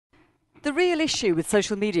The real issue with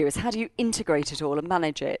social media is how do you integrate it all and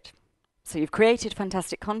manage it? So you've created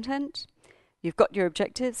fantastic content, you've got your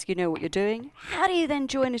objectives, you know what you're doing. How do you then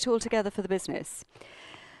join it all together for the business?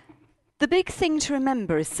 The big thing to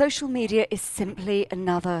remember is social media is simply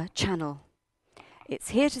another channel. It's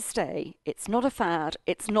here to stay, it's not a fad,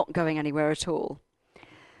 it's not going anywhere at all.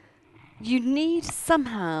 You need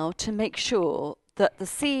somehow to make sure that the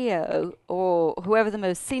CEO or whoever the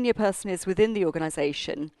most senior person is within the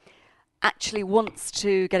organisation actually wants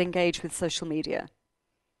to get engaged with social media.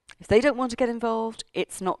 If they don't want to get involved,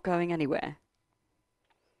 it's not going anywhere.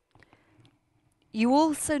 You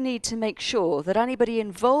also need to make sure that anybody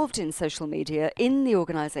involved in social media in the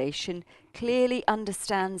organisation clearly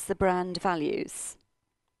understands the brand values.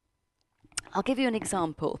 I'll give you an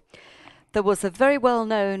example. There was a very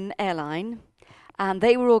well-known airline, and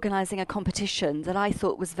they were organising a competition that I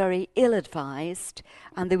thought was very ill-advised,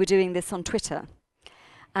 and they were doing this on Twitter.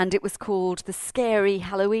 And it was called the Scary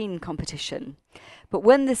Halloween Competition. But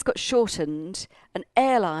when this got shortened, an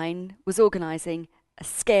airline was organising a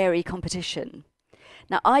scary competition.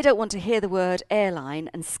 Now, I don't want to hear the word airline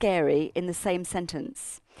and scary in the same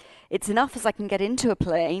sentence. It's enough as I can get into a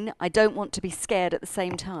plane. I don't want to be scared at the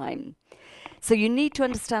same time. So you need to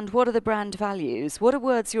understand what are the brand values, what are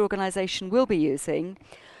words your organisation will be using,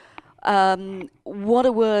 what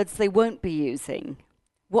are words they won't be using,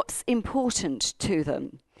 what's important to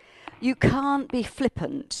them. You can't be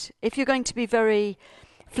flippant. If you're going to be very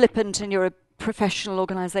flippant and you're a professional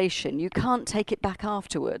organisation, you can't take it back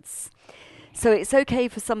afterwards. So it's okay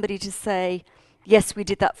for somebody to say, yes, we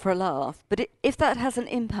did that for a laugh, but if that has an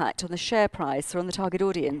impact on the share price or on the target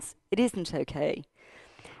audience, it isn't okay.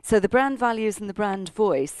 So the brand values and the brand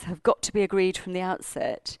voice have got to be agreed from the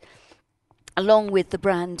outset, along with the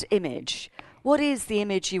brand image. What is the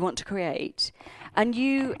image you want to create? And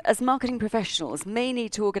you, as marketing professionals, may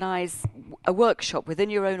need to organise a workshop within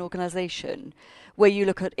your own organisation where you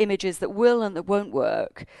look at images that will and that won't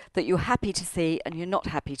work, that you're happy to see and you're not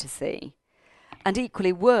happy to see. And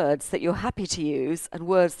equally, words that you're happy to use and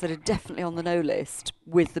words that are definitely on the no list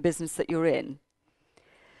with the business that you're in.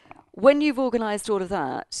 When you've organised all of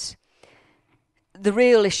that, the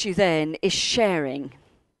real issue then is sharing.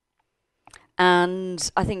 And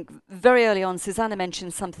I think very early on, Susanna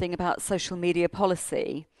mentioned something about social media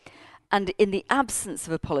policy. And in the absence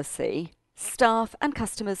of a policy, staff and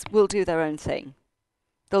customers will do their own thing.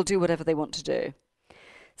 They'll do whatever they want to do.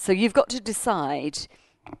 So you've got to decide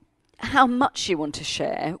how much you want to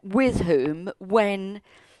share, with whom, when,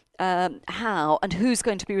 how, and who's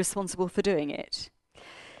going to be responsible for doing it.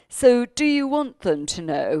 So do you want them to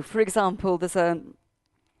know? For example, there's a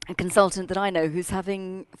consultant that I know who's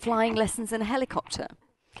having flying lessons in a helicopter.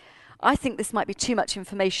 I think this might be too much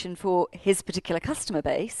information for his particular customer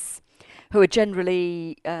base, who are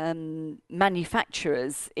generally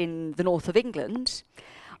manufacturers in the north of England.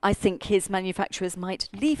 I think his manufacturers might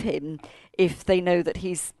leave him if they know that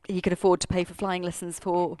he can afford to pay for flying lessons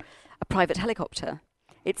for a private helicopter.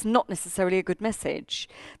 It's not necessarily a good message.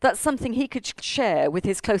 That's something he could share with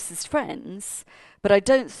his closest friends, but I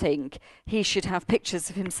don't think he should have pictures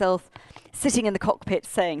of himself sitting in the cockpit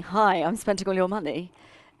saying, "Hi, I'm spending all your money,"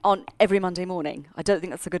 on every Monday morning. I don't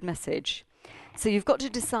think that's a good message. So you've got to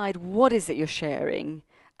decide what is it you're sharing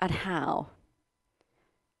and how.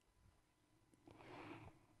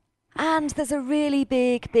 And there's a really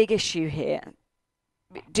big issue here.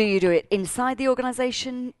 Do you do it inside the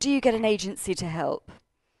organisation? Do you get an agency to help?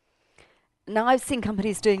 Now, I've seen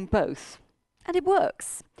companies doing both, and it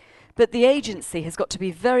works. But the agency has got to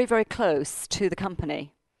be very, very close to the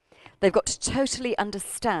company. They've got to totally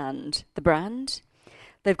understand the brand.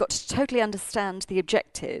 They've got to totally understand the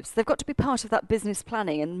objectives. They've got to be part of that business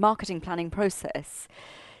planning and marketing planning process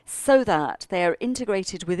so that they are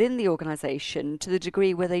integrated within the organisation to the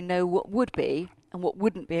degree where they know what would be and what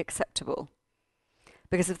wouldn't be acceptable.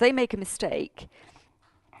 Because if they make a mistake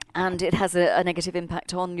and it has a negative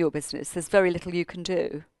impact on your business, there's very little you can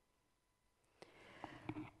do.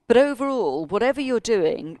 But overall, whatever you're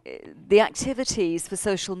doing, the activities for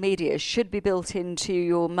social media should be built into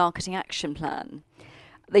your marketing action plan.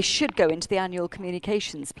 They should go into the annual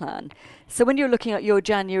communications plan. So when you're looking at your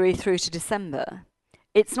January through to December,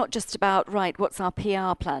 it's not just about, right, what's our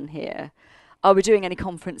PR plan here? Are we doing any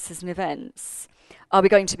conferences and events? Are we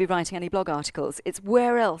going to be writing any blog articles? It's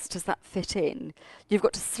where else does that fit in? You've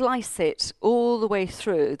got to slice it all the way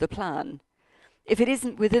through the plan. If it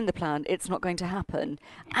isn't within the plan, it's not going to happen.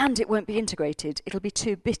 And it won't be integrated. It'll be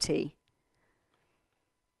too bitty.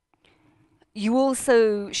 You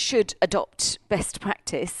also should adopt best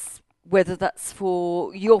practice, whether that's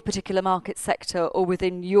for your particular market sector or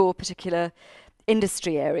within your particular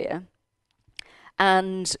industry area.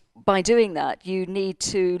 And by doing that, you need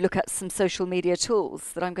to look at some social media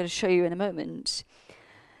tools that I'm going to show you in a moment.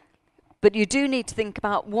 But you do need to think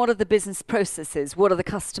about what are the business processes, what are the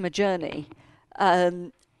customer journey.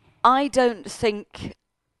 I don't think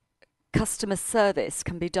customer service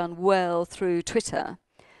can be done well through Twitter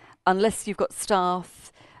unless you've got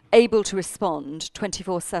staff able to respond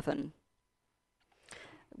 24/7.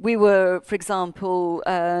 We were, for example,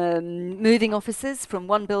 moving offices from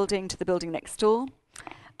one building to the building next door,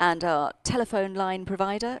 and our telephone line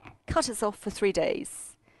provider cut us off for 3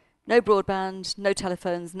 days. No broadband, no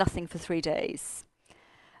telephones, nothing for 3 days.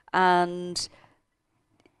 And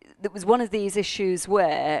it was one of these issues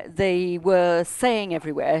where they were saying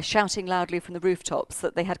everywhere, shouting loudly from the rooftops,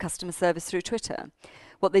 that they had customer service through Twitter.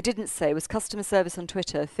 What they didn't say was customer service on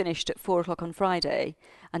Twitter finished at 4 o'clock on Friday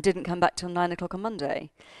and didn't come back till 9 o'clock on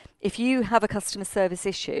Monday. If you have a customer service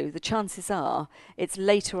issue, the chances are it's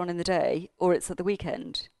later on in the day or it's at the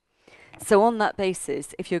weekend. So on that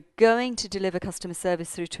basis, if you're going to deliver customer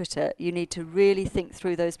service through Twitter, you need to really think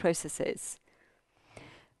through those processes.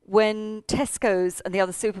 When Tesco's and the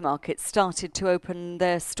other supermarkets started to open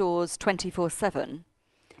their stores 24/7,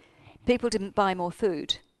 people didn't buy more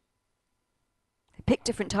food. They picked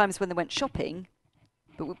different times when they went shopping,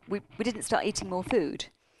 but we didn't start eating more food.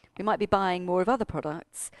 We might be buying more of other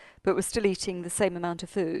products, but we're still eating the same amount of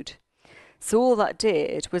food. So all that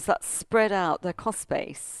did was that spread out their cost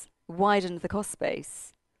base, widened the cost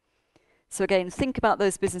base. So again, think about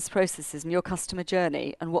those business processes and your customer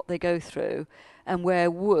journey and what they go through and where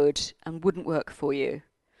would and wouldn't work for you.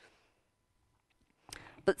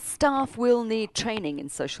 But staff will need training in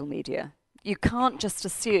social media. You can't just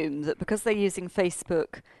assume that because they're using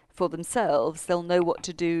Facebook for themselves, they'll know what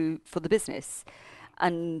to do for the business.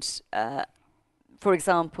 And for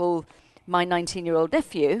example, my 19-year-old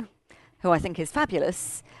nephew, who I think is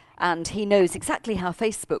fabulous, and he knows exactly how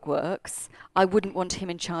Facebook works, I wouldn't want him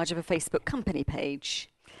in charge of a Facebook company page,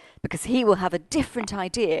 because he will have a different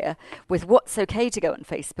idea with what's okay to go on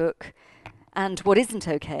Facebook and what isn't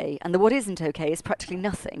okay. And the what isn't okay is practically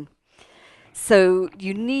nothing. So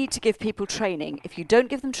you need to give people training. If you don't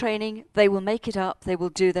give them training, they will make it up, they will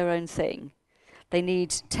do their own thing. They need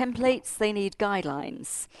templates, they need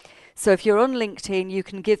guidelines. So if you're on LinkedIn, you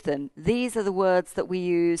can give them, these are the words that we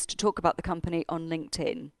use to talk about the company on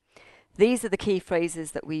LinkedIn. These are the key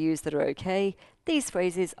phrases that we use that are okay. These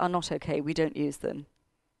phrases are not okay, we don't use them.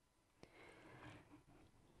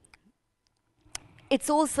 It's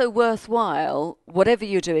also worthwhile, whatever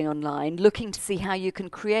you're doing online, looking to see how you can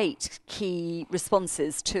create key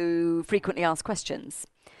responses to frequently asked questions.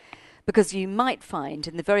 Because you might find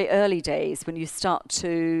in the very early days when you start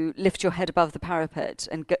to lift your head above the parapet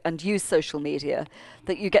and use social media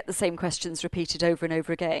that you get the same questions repeated over and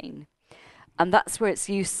over again. And that's where it's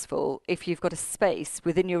useful if you've got a space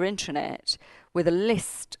within your intranet with a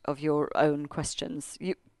list of your own questions,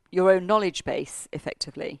 your own knowledge base,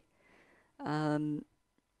 effectively. But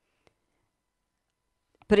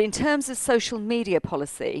in terms of social media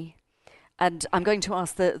policy, and I'm going to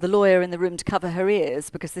ask the lawyer in the room to cover her ears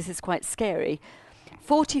because this is quite scary,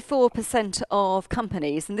 44% of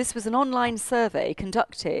companies, and this was an online survey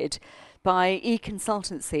conducted by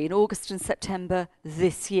eConsultancy in August and September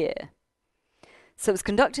this year. So it was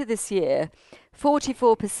conducted this year.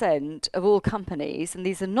 44% of all companies, and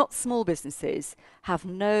these are not small businesses, have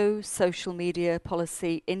no social media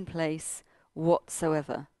policy in place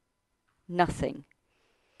whatsoever. Nothing.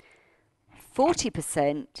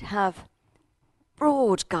 40% have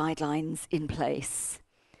broad guidelines in place.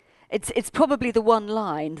 It's probably the one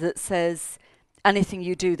line that says anything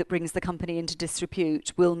you do that brings the company into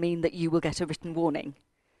disrepute will mean that you will get a written warning.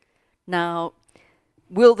 Now,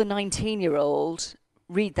 will the 19-year-old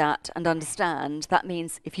read that and understand that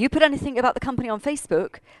means if you put anything about the company on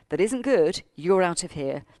Facebook that isn't good, you're out of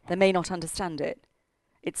here? They may not understand it.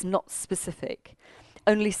 It's not specific.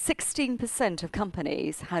 Only 16% of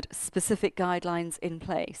companies had specific guidelines in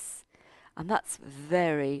place. And that's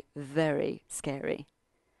very, very scary.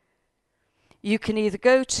 You can either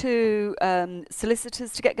go to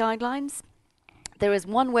solicitors to get guidelines. There is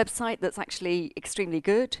one website that's actually extremely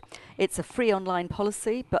good. It's a free online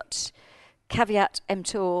policy, but caveat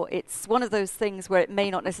emptor, it's one of those things where it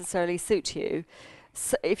may not necessarily suit you.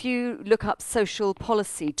 So if you look up social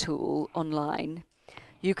policy tool online,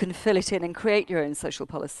 you can fill it in and create your own social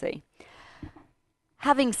policy.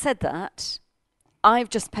 Having said that,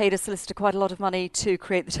 I've just paid a solicitor quite a lot of money to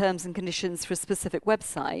create the terms and conditions for a specific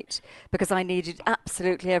website because I needed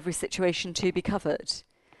absolutely every situation to be covered.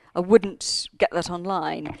 I wouldn't get that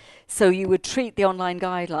online. So you would treat the online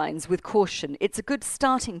guidelines with caution. It's a good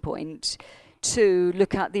starting point. to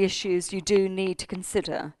look at the issues you do need to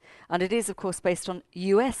consider. And it is, of course, based on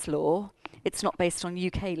US law. It's not based on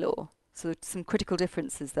UK law. So there's some critical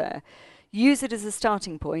differences there. Use it as a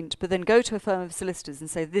starting point, but then go to a firm of solicitors and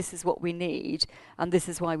say, this is what we need, and this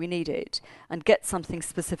is why we need it, and get something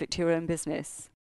specific to your own business.